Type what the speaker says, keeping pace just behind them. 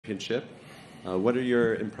Championship. What are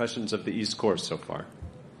your impressions of the East Course so far?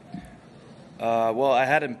 Well, I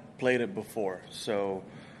hadn't played it before, so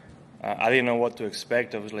I didn't know what to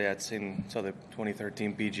expect. Obviously, I'd saw the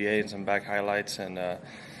 2013 PGA and some back highlights, and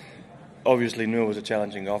obviously knew it was a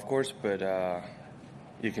challenging golf course. But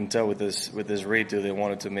you can tell with this redo, they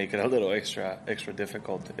wanted to make it a little extra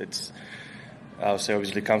difficult. I would say,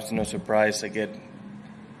 obviously, comes to no surprise. I get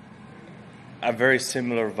a very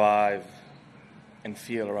similar vibe and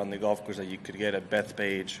feel around the golf course that you could get at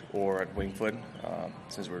Bethpage or at Winged Foot,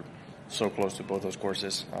 since we're so close to both those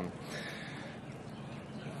courses.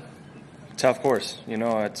 Tough course,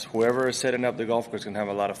 it's whoever is setting up the golf course can have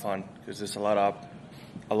a lot of fun, because there's a lot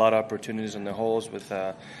of opportunities on the holes with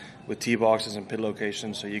tee boxes and pit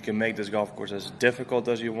locations, so you can make this golf course as difficult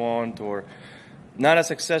as you want or not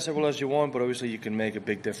as accessible as you want, but obviously you can make a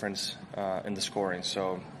big difference in the scoring.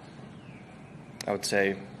 So I would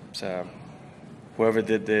say whoever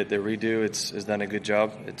did the redo, has done a good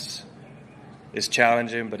job. It's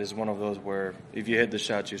challenging, but it's one of those where if you hit the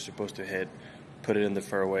shots you're supposed to hit, put it in the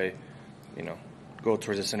fairway, go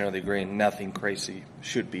towards the center of the green, nothing crazy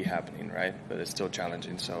should be happening, right? But it's still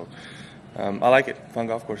challenging. So I like it. Fun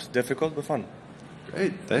golf course. Difficult, but fun.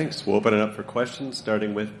 Great, thanks. We'll open it up for questions,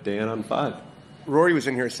 starting with Dan on 5. Rory was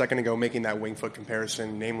in here a second ago making that Winged Foot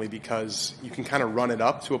comparison, namely because you can kind of run it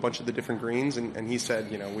up to a bunch of the different greens, and he said,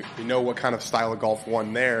 we know what kind of style of golf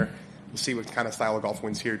won there. We'll see what kind of style of golf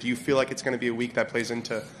wins here. Do you feel like it's going to be a week that plays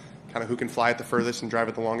into kind of who can fly it the furthest and drive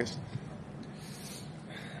it the longest?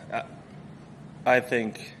 I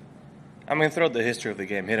think, throughout the history of the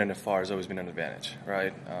game, hitting it far has always been an advantage,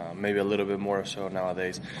 right? Maybe a little bit more so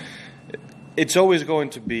nowadays. It's always going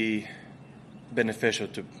to be beneficial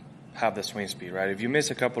to have the swing speed, right? If you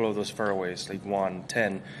miss a couple of those fairways, like 1,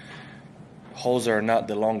 10, holes are not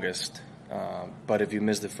the longest, but if you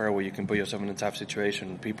miss the fairway, you can put yourself in a tough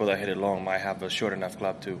situation. People that hit it long might have a short enough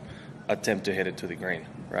club to attempt to hit it to the green,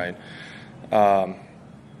 right?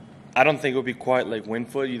 I don't think it would be quite like Winged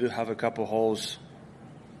Foot. You do have a couple holes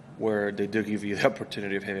where they do give you the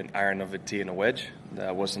opportunity of hitting iron of a tee and a wedge.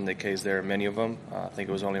 That wasn't the case there in many of them. I think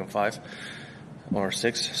it was only on 5 or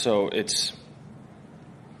 6. So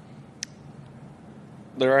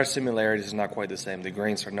there are similarities. It's not quite the same. The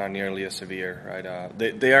greens are not nearly as severe, right?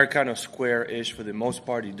 They are kind of square-ish for the most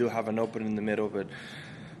part. You do have an opening in the middle, but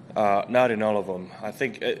not in all of them. I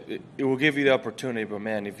think it will give you the opportunity, but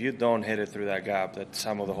man, if you don't hit it through that gap, that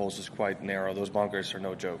some of the holes is quite narrow. Those bunkers are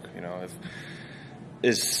no joke. If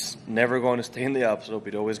it's never going to stay in the upslope,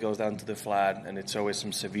 it always goes down to the flat, and it's always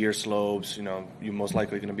some severe slopes. You're most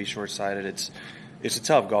likely going to be short-sighted. It's a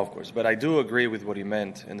tough golf course, but I do agree with what he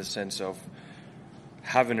meant in the sense of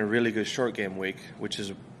having a really good short game week, which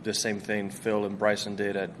is the same thing Phil and Bryson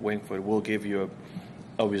did at Winged Foot, will give you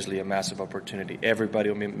obviously a massive opportunity. Everybody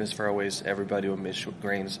will miss fairways, everybody will miss short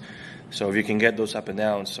greens. So if you can get those up and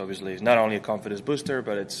downs, obviously it's not only a confidence booster,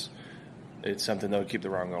 but it's something that will keep the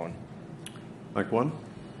round going. Mike 1?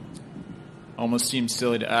 Almost seems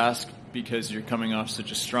silly to ask because you're coming off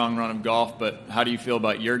such a strong run of golf, but how do you feel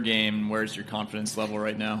about your game? Where's your confidence level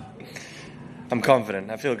right now? I'm confident.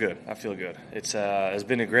 I feel good. It's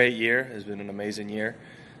been a great year. It's been an amazing year,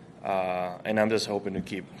 and I'm just hoping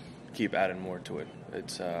to keep adding more to it.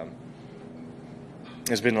 It's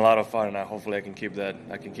been a lot of fun, and hopefully I can keep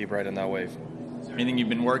riding that wave. Is there anything you've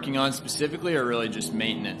been working on specifically, or really just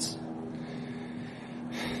maintenance?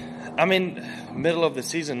 Middle of the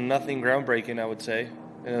season, nothing groundbreaking, I would say.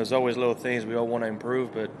 There's always little things we all want to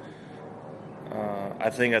improve, but I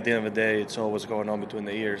think at the end of the day, it's all what's going on between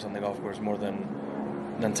the ears on the golf course more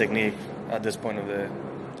than technique at this point of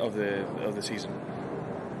the season.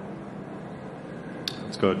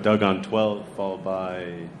 Let's go Doug on 12, followed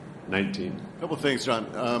by 19. A couple of things,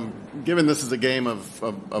 Jon. Given this is a game of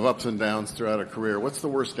ups and downs throughout a career, what's the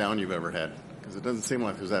worst down you've ever had? Because it doesn't seem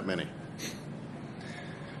like there's that many.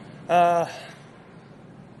 I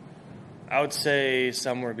would say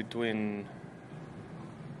somewhere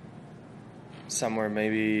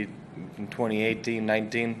maybe in 2018,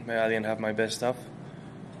 19, maybe I didn't have my best stuff.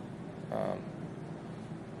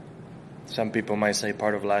 Some people might say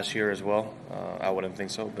part of last year as well. I wouldn't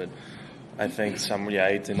think so, but I think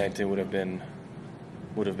 18, 19 would have been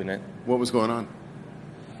it. What was going on?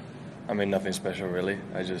 Nothing special really.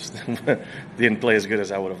 I just didn't play as good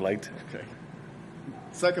as I would have liked. Okay.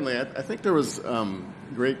 Secondly, I think there was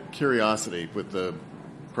great curiosity with the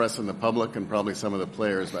press and the public and probably some of the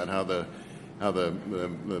players about how the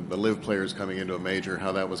live players coming into a major,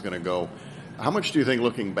 how that was going to go. How much do you think,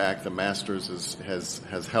 looking back, the Masters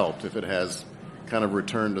has helped, if it has kind of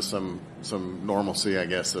returned to some normalcy, I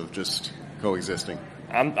guess, of just coexisting?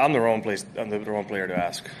 I'm the wrong place. I'm the wrong player to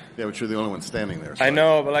ask. Yeah, but you're the only one standing there. So I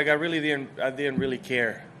know, but like I didn't really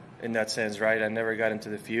care in that sense, right? I never got into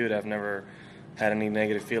the feud. I've never had any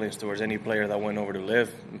negative feelings towards any player that went over to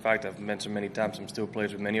live. In fact, I've mentioned many times I'm still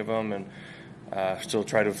plays with many of them, and still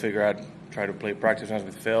try to play practice rounds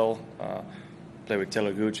with Phil. Play with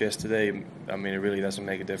Taylor Gooch yesterday. I mean, it really doesn't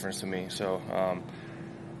make a difference to me. So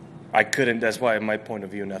I couldn't. That's why, in my point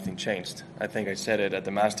of view, nothing changed. I think I said it at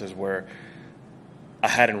the Masters where I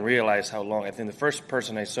hadn't realized how long. I think the first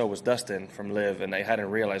person I saw was Dustin from Liv, and I hadn't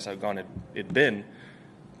realized how gone it'd been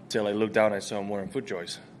till I looked down and I saw him wearing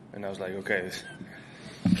FootJoys. And I was like, okay,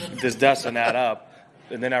 this doesn't add up.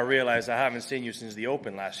 And then I realized I haven't seen you since the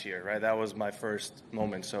Open last year, right? That was my first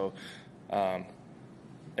moment. So,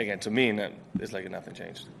 again, to me, it's like nothing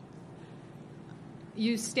changed.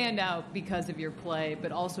 You stand out because of your play,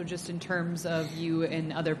 but also just in terms of you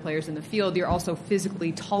and other players in the field. You're also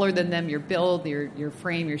physically taller than them, your build, your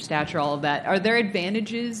frame, your stature, all of that. Are there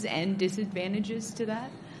advantages and disadvantages to that?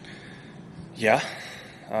 Yeah.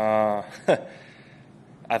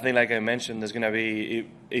 I think, like I mentioned, there's going to be,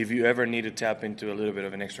 if you ever need to tap into a little bit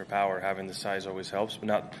of an extra power, having the size always helps. But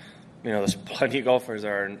not, there's plenty of golfers that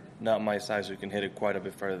are not my size who can hit it quite a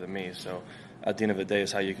bit further than me. So at the end of the day,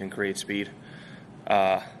 it's how you can create speed.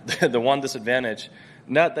 The one disadvantage,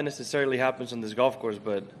 not that necessarily happens on this golf course,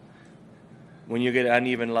 but when you get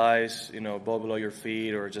uneven lies, ball below your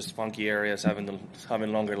feet or just funky areas,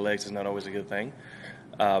 having longer legs is not always a good thing.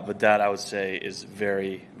 But that, I would say, is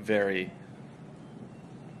very, very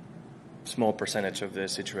small percentage of the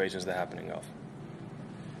situations that happen in golf.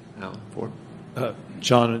 Alan, 4.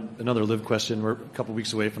 Jon, another live question. We're a couple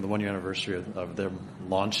weeks away from the 1-year anniversary of them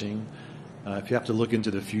launching. If you have to look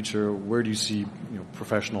into the future, where do you see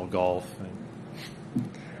professional golf?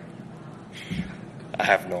 I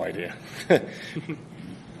have no idea.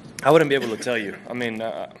 I wouldn't be able to tell you. I mean,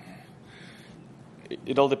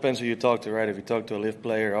 it all depends who you talk to, right? If you talk to a live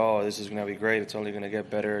player, this is going to be great, it's only going to get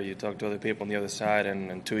better. You talk to other people on the other side, and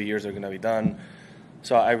in 2 years they're going to be done.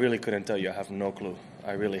 So I really couldn't tell you. I have no clue.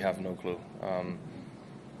 I really have no clue.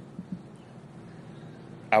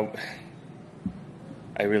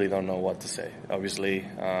 I really don't know what to say. Obviously,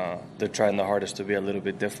 they're trying the hardest to be a little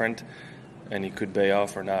bit different, and it could pay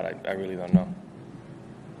off or not. I really don't know.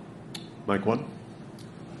 Mike 1.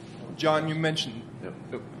 Jon, you mentioned.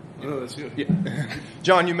 Yep. Oh, that's you. Yeah.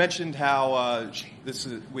 Jon, you mentioned how this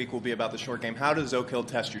week will be about the short game. How does Oak Hill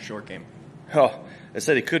test your short game? Oh, I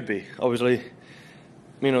said it could be. Obviously,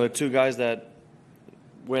 the two guys that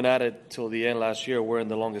went at it till the end last year were in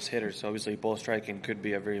the longest hitters. So obviously, ball striking could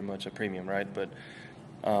be very much a premium, right? But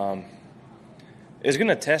it's going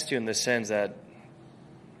to test you in the sense that,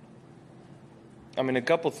 a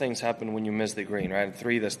couple things happen when you miss the green, right?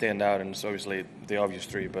 3 that stand out, and it's obviously the obvious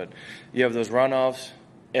 3. But you have those runoffs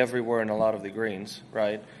everywhere in a lot of the greens,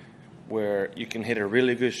 right, where you can hit a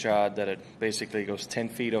really good shot that it basically goes 10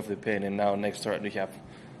 feet off the pin, and now next turn you have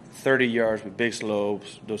 30 yards with big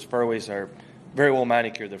slopes. Those fairways are very well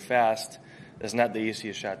manicured. They're fast. That's not the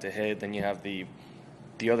easiest shot to hit. Then you have the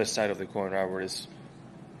other side of the coin, right, where it's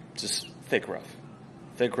just thick rough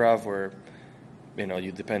where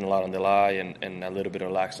you depend a lot on the lie and a little bit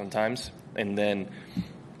of luck sometimes, and then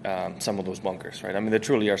some of those bunkers, right? There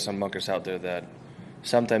truly are some bunkers out there that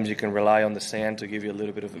sometimes you can rely on the sand to give you a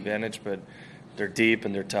little bit of advantage, but they're deep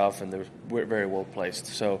and they're tough and they're very well placed.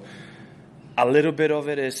 So a little bit of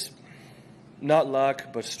it is not luck,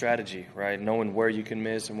 but strategy, right? Knowing where you can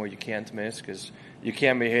miss and where you can't miss, because you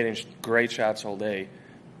can't be hitting great shots all day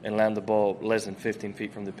and land the ball less than 15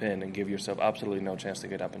 feet from the pin and give yourself absolutely no chance to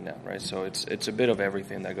get up and down, right? So it's a bit of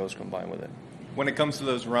everything that goes combined with it. When it comes to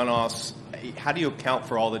those runoffs, how do you account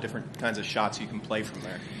for all the different kinds of shots you can play from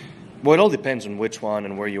there? Well, it all depends on which one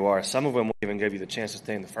and where you are. Some of them won't even give you the chance to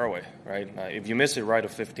stay in the fairway, right? If you miss it right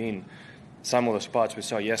of 15, some of the spots we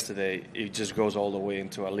saw yesterday, it just goes all the way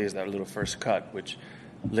into at least that little first cut, which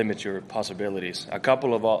limits your possibilities. A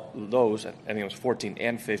couple of those, I think it was 14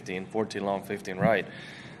 and 15, 14 long, 15 right,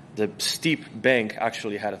 the steep bank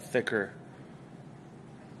actually had a thicker,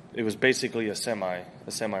 it was basically a semi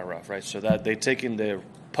rough, right? So that they taking the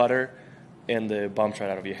putter and the bump shot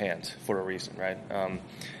out of your hands for a reason, right?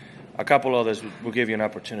 A couple others will give you an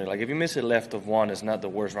opportunity. Like if you miss it left of 1, it's not the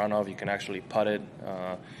worst runoff. You can actually putt it.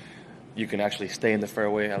 You can actually stay in the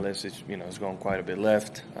fairway unless it's going quite a bit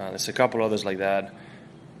left. There's a couple others like that.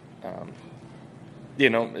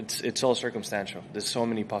 It's all circumstantial. There's so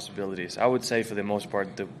many possibilities. I would say for the most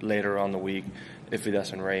part, later on the week, if it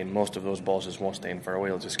doesn't rain, most of those balls just won't stay in fairway.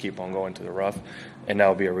 They'll just keep on going to the rough, and that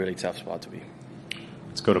would be a really tough spot to be.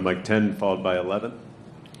 Let's go to Mike 10, followed by 11.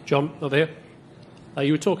 Jon, over here.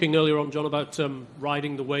 You were talking earlier on, John, about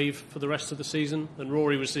riding the wave for the rest of the season, and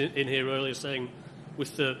Rory was in here earlier saying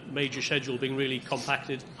with the major schedule being really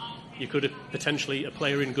compacted, you could potentially, a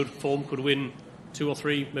player in good form could win 2 or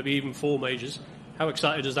 3, maybe even 4 majors. How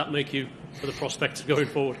excited does that make you for the prospects of going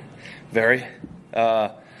forward? Very.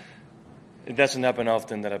 It doesn't happen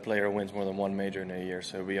often that a player wins more than 1 major in a year,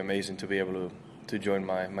 so it would be amazing to be able to join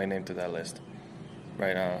my name to that list.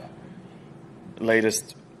 Right.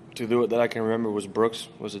 Latest to do it that I can remember was Brooks,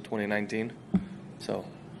 was it 2019? So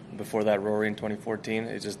before that, Rory in 2014.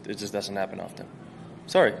 It just doesn't happen often.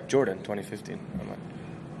 Sorry, Jordan 2015.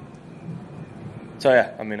 So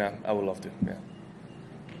yeah, I mean, I would love to. Yeah.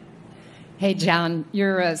 Hey, John,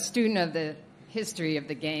 you're a student of the history of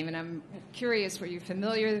the game, and I'm curious, were you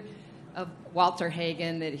familiar of Walter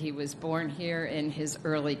Hagen, that he was born here, and his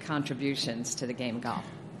early contributions to the game of golf?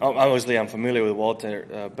 Obviously, I'm familiar with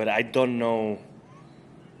Walter, but I don't know.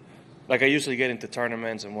 Like, I usually get into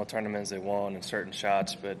tournaments and what tournaments they won and certain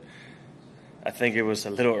shots, but I think it was a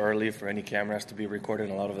little early for any cameras to be recording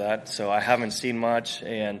a lot of that. So I haven't seen much,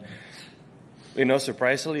 and,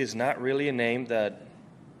 surprisingly, it's not really a name that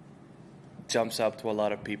jumps up to a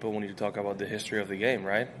lot of people when you talk about the history of the game,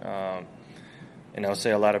 right? And I would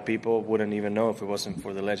say a lot of people wouldn't even know if it wasn't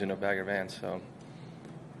for the legend of Bagger Vance. So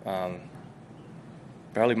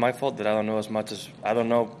probably my fault that I don't know as much as I don't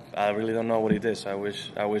know. I really don't know what he did. So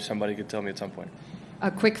I wish somebody could tell me at some point.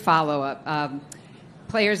 A quick follow-up.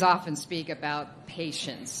 Players often speak about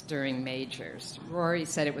patience during majors. Rory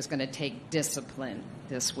said it was going to take discipline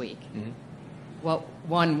this week. Mm-hmm. What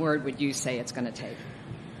one word would you say it's going to take?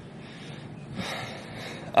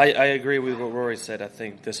 I agree with what Rory said. I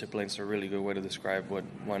think discipline's a really good way to describe what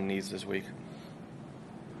one needs this week.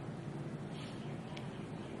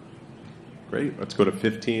 Great. Let's go to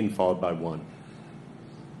 15, followed by 1.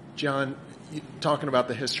 John, talking about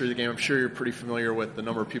the history of the game, I'm sure you're pretty familiar with the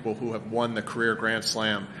number of people who have won the career Grand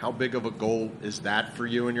Slam. How big of a goal is that for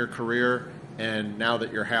you in your career? And now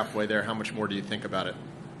that you're halfway there, how much more do you think about it?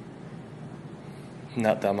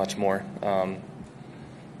 Not that much more.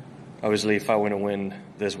 Obviously, if I win a win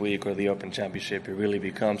this week or the Open Championship, it really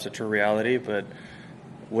becomes a true reality. But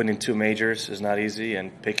winning 2 majors is not easy,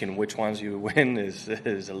 and picking which ones you win is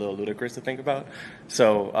a little ludicrous to think about.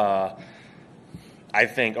 So I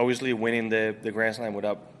think, obviously, winning the Grand Slam would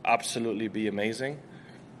absolutely be amazing.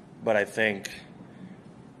 But I think,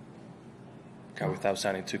 without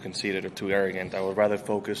sounding too conceited or too arrogant, I would rather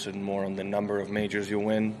focus more on the number of majors you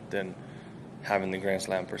win than having the Grand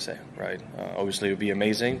Slam per se, right? Obviously, it would be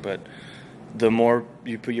amazing, but the more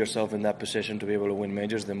you put yourself in that position to be able to win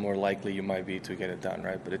majors, the more likely you might be to get it done,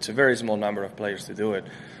 right? But it's a very small number of players to do it.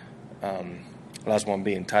 Last one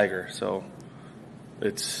being Tiger, so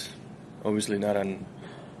it's obviously not an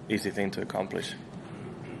easy thing to accomplish.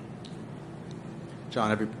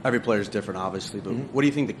 John, every player is different, obviously, but what do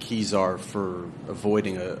you think the keys are for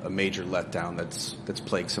avoiding a major letdown that's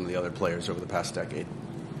plagued some of the other players over the past decade?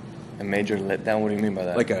 A major letdown? What do you mean by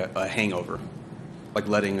that? Like a hangover, like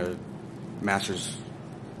letting a Masters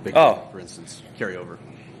big win, for instance, carry over.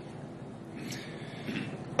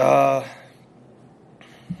 I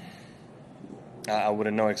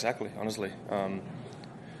wouldn't know exactly, honestly.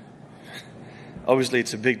 Obviously,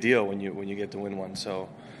 it's a big deal when you get to win one. So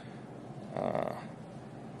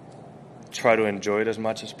try to enjoy it as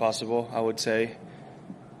much as possible, I would say.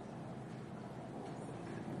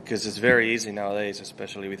 Because it's very easy nowadays,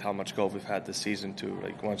 especially with how much golf we've had this season, to,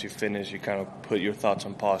 like, once you finish, you kind of put your thoughts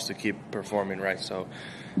on pause to keep performing, right? So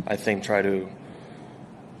I think try to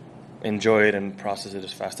enjoy it and process it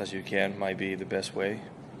as fast as you can might be the best way.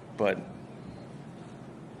 But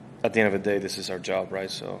at the end of the day, this is our job,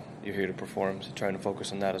 right? So you're here to perform, so trying to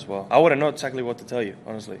focus on that as well. I wouldn't know exactly what to tell you,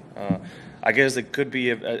 honestly. I guess there could be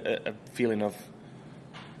a feeling of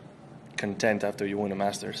content after you win a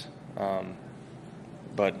Masters.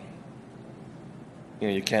 But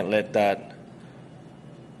you can't let that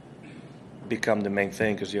become the main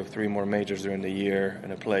thing, because you have 3 more majors during the year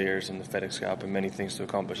and the Players and the FedEx Cup and many things to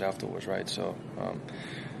accomplish afterwards, right? So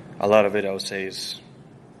a lot of it, I would say, is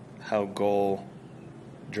how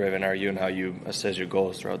goal-driven are you and how you assess your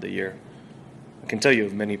goals throughout the year. I can tell you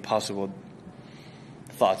of many possible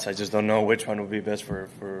thoughts. I just don't know which one would be best for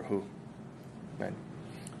who. Man.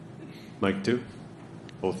 Mike, too?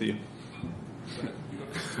 Both of you?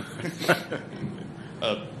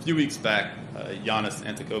 A few weeks back, Giannis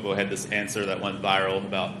Antetokounmpo had this answer that went viral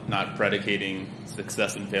about not predicating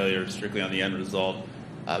success and failure strictly on the end result.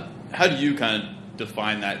 How do you kind of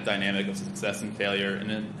define that dynamic of success and failure, and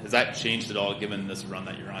then has that changed at all given this run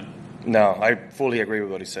that you're on? No, I fully agree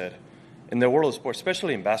with what he said. in the world of sports,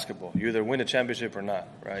 especially in basketball, you either win a championship or not,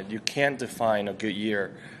 right? You can't define a good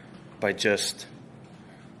year by just,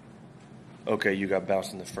 okay, you got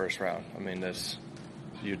bounced in the first round. I mean,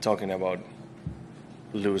 you're talking about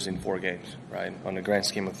losing 4 games, right? On the grand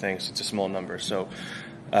scheme of things, it's a small number. So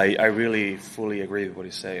I really fully agree with what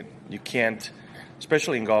he's saying. You can't,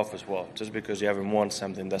 especially in golf as well, just because you haven't won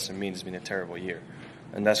something doesn't mean it's been a terrible year.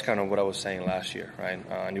 And that's kind of what I was saying last year, right?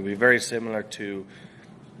 And it would be very similar to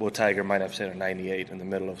what Tiger might have said in '98 in the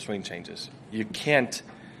middle of swing changes. You can't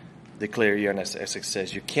declare a year as a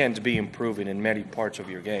success. You can't be improving in many parts of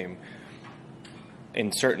your game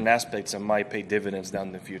in certain aspects that might pay dividends down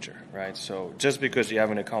in the future, right? So just because you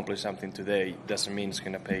haven't accomplished something today doesn't mean it's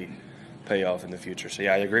going to pay off in the future. So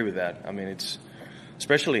yeah, I agree with that. I mean, it's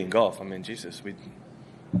especially in golf. I mean, Jesus,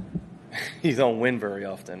 you don't win very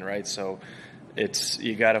often, right? So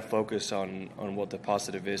you got to focus on what the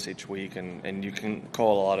positive is each week, and you can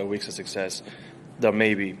call a lot of weeks a success that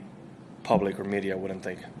maybe public or media wouldn't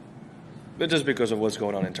think, but just because of what's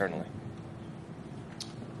going on internally.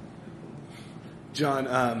 John,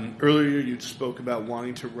 earlier you spoke about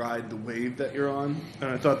wanting to ride the wave that you're on, and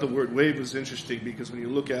I thought the word wave was interesting because when you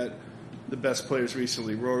look at the best players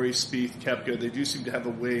recently, Rory, Spieth, Koepka, they do seem to have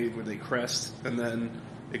a wave where they crest and then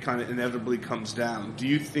it kind of inevitably comes down. Do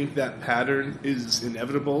you think that pattern is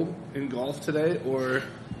inevitable in golf today, or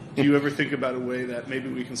do you ever think about a way that maybe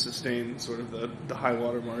we can sustain sort of the high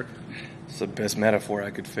water mark? It's the best metaphor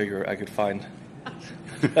I could find.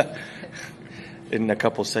 In a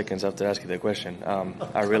couple seconds after asking that question, I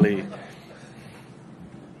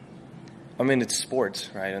mean, it's sports,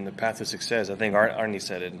 right? And the path to success, I think Arnie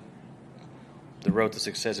said it, the road to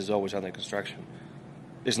success is always under construction.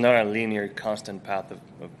 It's not a linear, constant path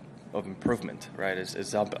of improvement, right?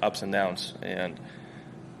 It's ups and downs. And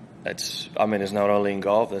it's not only in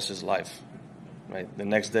golf, that's just life, right? The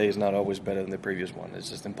next day is not always better than the previous one.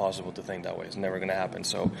 It's just impossible to think that way. It's never going to happen.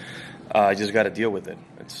 So you just got to deal with it.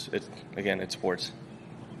 It's sports,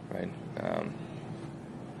 right?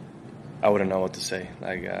 I wouldn't know what to say.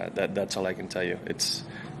 That's all I can tell you.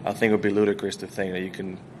 I think it would be ludicrous to think that you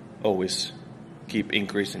can always keep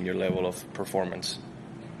increasing your level of performance.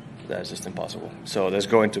 That's just impossible. So there's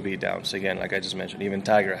going to be downs. Again, like I just mentioned, even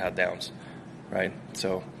Tiger had downs, right?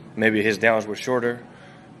 So maybe his downs were shorter.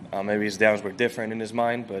 Maybe his downs were different in his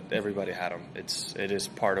mind, but everybody had them. It is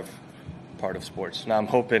part of sports. Now I'm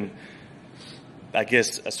hoping, I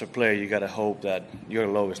guess as a player, you got to hope that your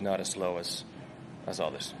low is not as low as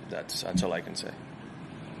others. That's all I can say.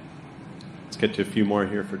 Let's get to a few more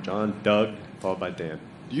here for John. Doug, followed by Dan.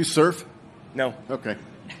 Do you surf? No. Okay.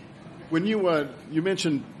 When you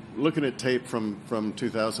mentioned looking at tape from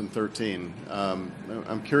 2013,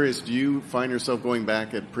 I'm curious, do you find yourself going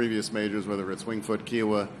back at previous majors, whether it's Winged Foot,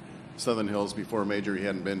 Kiowa, Southern Hills, before a major you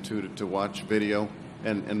hadn't been to watch video?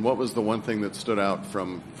 And what was the one thing that stood out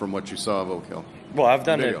from what you saw of Oak Hill? Well, I've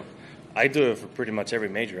done it. I do it for pretty much every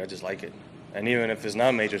major. I just like it. And even if it's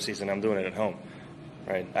not major season, I'm doing it at home,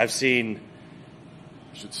 right? You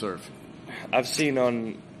should surf. I've seen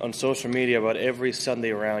on social media about every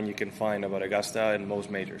Sunday round you can find about Augusta and most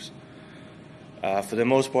majors. For the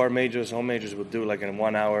most part, home majors will do like a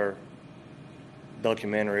 1 hour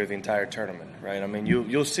documentary of the entire tournament, right? I mean,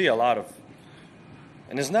 you'll see a lot of,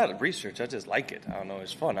 and it's not research, I just like it. I don't know,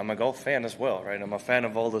 it's fun. I'm a golf fan as well, right? I'm a fan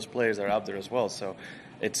of all those players that are out there as well, so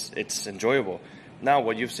it's enjoyable. Now,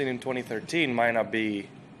 what you've seen in 2013 might not be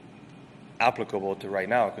applicable to right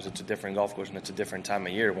now because it's a different golf course and it's a different time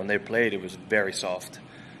of year. When they played, it was very soft,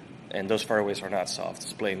 and those fairways are not soft.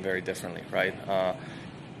 It's playing very differently, right?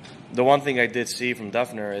 The one thing I did see from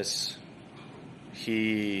Duffner is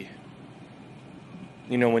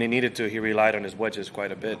when he needed to, he relied on his wedges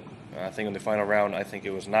quite a bit. I think in the final round, I think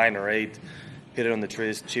it was 9 or 8, hit it on the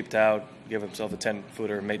trees, chipped out, gave himself a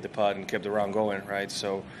 10-footer, made the putt, and kept the round going, right?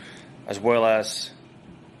 So, as well as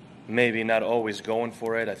maybe not always going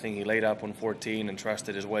for it, I think he laid up on 14 and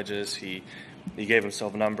trusted his wedges. He gave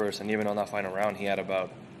himself numbers, and even on that final round, he had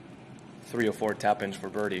about 3 or 4 tap-ins for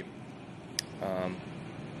birdie.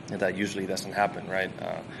 And that usually doesn't happen, right?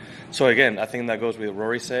 So again, I think that goes with what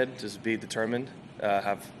Rory said, just be determined,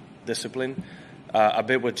 have discipline. A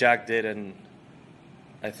bit what Jack did, and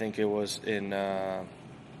I think it was in, where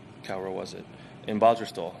was it? In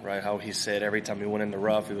Balderstall, right? How he said every time he went in the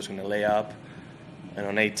rough, he was going to lay up. And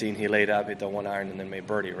on 18, he laid up, hit the 1 iron, and then made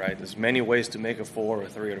birdie, right? There's many ways to make a 4 or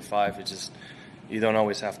 3 or 5. It's just, you don't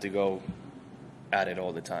always have to go at it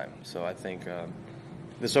all the time. So I think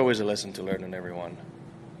there's always a lesson to learn in everyone.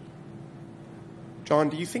 John,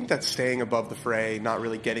 do you think that staying above the fray, not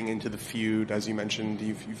really getting into the feud, as you mentioned,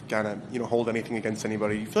 you've kind of hold anything against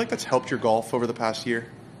anybody, do you feel like that's helped your golf over the past year?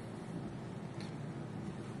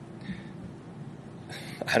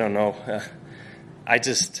 I don't know. I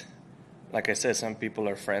just, like I said, some people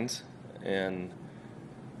are friends, and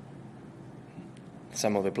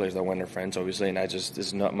some of the players that win are friends, obviously, and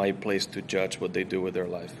it's not my place to judge what they do with their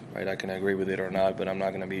life, right? I can agree with it or not, but I'm not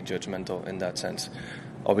going to be judgmental in that sense.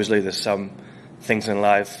 Obviously, there's some things in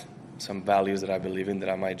life, some values that I believe in that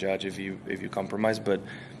I might judge if you compromise, but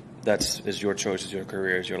is your choice, is your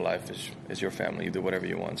career, is your life, is your family. You do whatever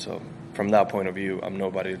you want. So from that point of view, I'm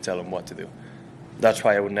nobody to tell them what to do. That's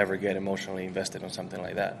why I would never get emotionally invested on something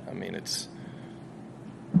like that. I mean, it's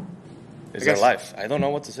their life. I don't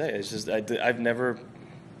know what to say. It's just I've never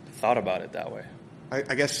thought about it that way.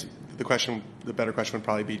 I guess the better question would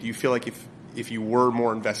probably be: do you feel like if you were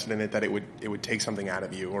more invested in it, that it would take something out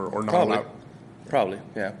of you, or not allow? Probably,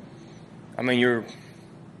 yeah. I mean,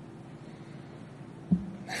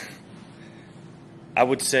 I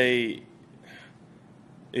would say,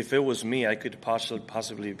 if it was me, I could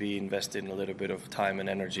possibly be investing a little bit of time and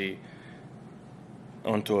energy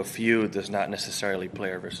onto a feud that's not necessarily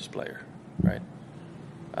player versus player, right?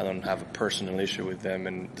 I don't have a personal issue with them,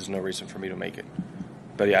 and there's no reason for me to make it.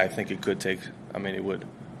 But yeah, I think it could take, it would.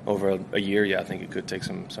 Over a year, yeah, I think it could take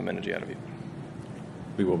some energy out of you.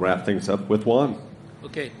 We will wrap things up with Juan.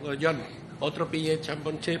 Okay, well, Jon, otro PGA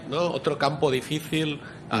Championship, ¿no? Otro campo difícil,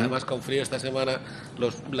 además con frío esta semana.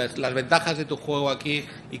 Las ventajas de tu juego aquí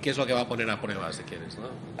y qué es lo que va a poner a prueba, si quieres, ¿no?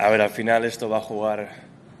 A ver, al final esto va a jugar...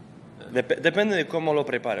 Depende de cómo lo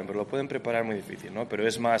preparen, pero lo pueden preparar muy difícil, ¿no? Pero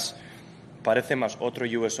parece más otro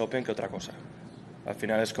US Open que otra cosa. Al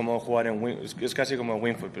final es como jugar es casi como en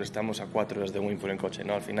Wingfoot, pero estamos a 4 horas de Wingfoot en coche,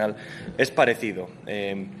 ¿no? Al final es parecido.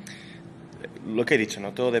 Lo que he dicho,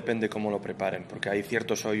 ¿no? Todo depende cómo lo preparen, porque hay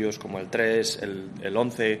ciertos hoyos como el 3, el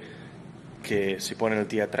 11, que si ponen el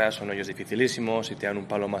tee atrás son hoyos dificilísimos, si te dan un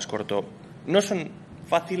palo más corto, no son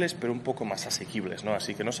fáciles, pero un poco más asequibles, ¿no?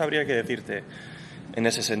 Así que no sabría qué decirte en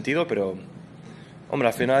ese sentido, pero, hombre,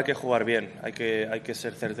 al final hay que jugar bien, hay que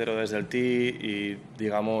ser certero desde el tee y,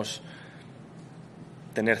 digamos,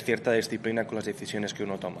 tener cierta disciplina con las decisiones que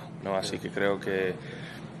uno toma, ¿no? Así que creo que,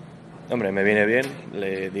 hombre, me viene bien,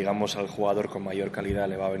 digamos al jugador con mayor calidad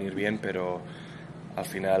le va a venir bien, pero al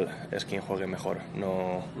final es quien juegue mejor.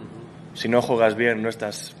 No, si no juegas bien, no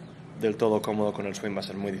estás del todo cómodo con el swing, va a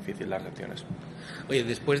ser muy difícil las reacciones. Oye,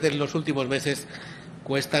 después de los últimos meses,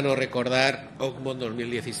 cuesta no recordar Oakmont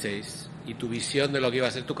 2016 y tu visión de lo que iba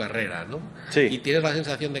a ser tu carrera, ¿no? Sí. Y tienes la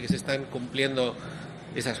sensación de que se están cumpliendo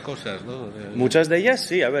esas cosas, ¿no? Muchas de ellas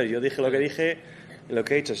sí, a ver, yo dije lo que dije, lo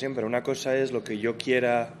que he dicho siempre, una cosa es lo que yo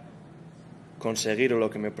quiera conseguir o lo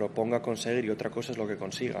que me proponga conseguir y otra cosa es lo que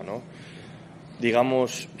consiga, ¿no?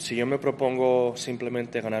 Digamos, si yo me propongo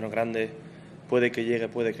simplemente ganar un grande, puede que llegue,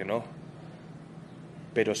 puede que no.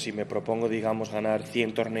 Pero si me propongo, digamos, ganar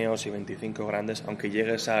 100 torneos y 25 grandes, aunque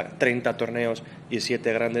llegues a 30 torneos y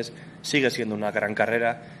 7 grandes, sigue siendo una gran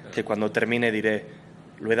carrera que cuando termine diré,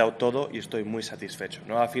 lo he dado todo y estoy muy satisfecho,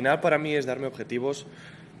 ¿no? Al final para mí es darme objetivos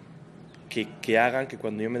que hagan que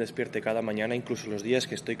cuando yo me despierte cada mañana, incluso los días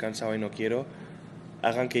que estoy cansado y no quiero,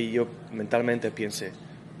 hagan que yo mentalmente piense,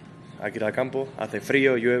 hay que ir al campo, hace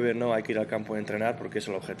frío, llueve, no, hay que ir al campo a entrenar porque es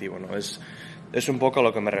el objetivo, ¿no? Es un poco a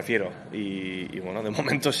lo que me refiero y bueno, de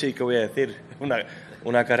momento sí que voy a decir,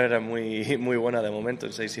 una carrera muy, muy buena de momento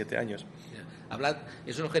en 6-7 años.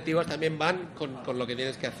 Esos objetivos también van con lo que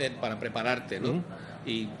tienes que hacer para prepararte, ¿no?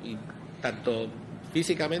 Y tanto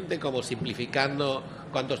físicamente como simplificando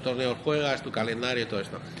cuántos torneos juegas, tu calendario y todo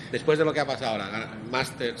esto. Después de lo que ha pasado ahora,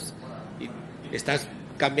 Masters, ¿estás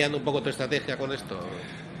cambiando un poco tu estrategia con esto?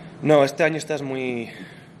 No, este año estás muy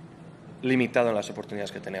limitado en las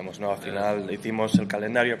oportunidades que tenemos, ¿no? Al final hicimos el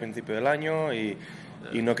calendario al principio del año y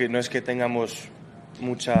no es que tengamos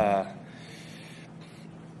mucha,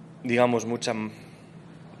 digamos, no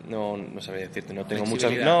sabría decirte, no tengo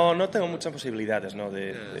muchas posibilidades, ¿no?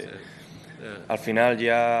 Al final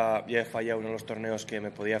ya he fallado uno de los torneos que me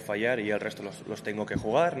podía fallar y el resto los tengo que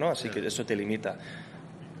jugar, ¿no? Así que eso te limita.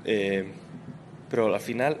 Pero al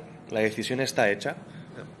final la decisión está hecha.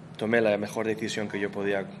 Tomé la mejor decisión que yo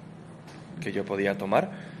podía tomar.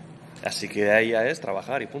 Así que de ahí ya es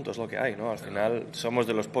trabajar y punto, es lo que hay, ¿no? Al final somos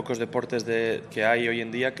de los pocos deportes que hay hoy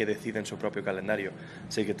en día que deciden su propio calendario.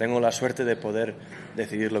 Así que tengo la suerte de poder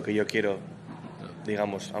decidir lo que yo quiero,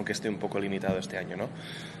 digamos, aunque esté un poco limitado este año, ¿no?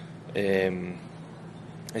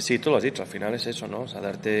 Sí, tú lo has dicho, al final es eso, ¿no? O sea,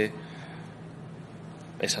 darte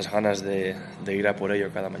esas ganas de ir a por ello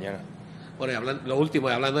cada mañana. Bueno, lo último,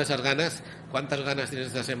 hablando de esas ganas, ¿cuántas ganas tienes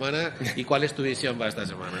esta semana y cuál es tu visión para esta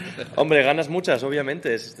semana? Hombre, ganas muchas,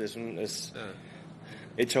 obviamente. He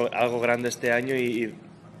hecho algo grande este año y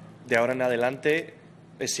de ahora en adelante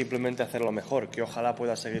es simplemente hacerlo mejor, que ojalá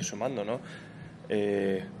pueda seguir sumando, ¿no?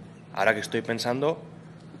 Ahora que estoy pensando,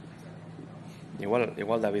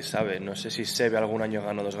 igual David sabe, no sé si Seve algún año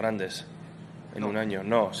ganó 2 grandes en un año.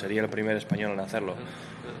 No, sería el primer español en hacerlo.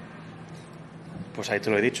 Pues ahí te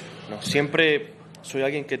lo he dicho, ¿no? Siempre soy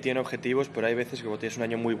alguien que tiene objetivos, pero hay veces que cuando tienes un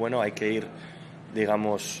año muy bueno hay que ir,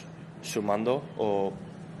 digamos, sumando o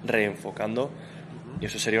reenfocando, y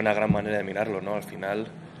eso sería una gran manera de mirarlo, ¿no? Al final,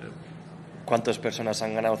 ¿cuántas personas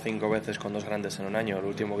han ganado 5 veces con 2 grandes en un año? El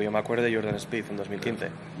último que yo me acuerdo de Jordan Spieth en 2015.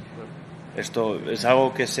 Esto es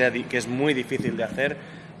algo que es muy difícil de hacer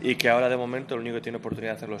y que ahora de momento el único que tiene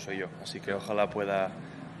oportunidad de hacerlo soy yo, así que ojalá pueda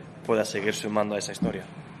seguir sumando a esa historia.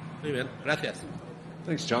 Muy bien, gracias.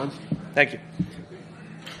 Thanks, Jon. Thank you.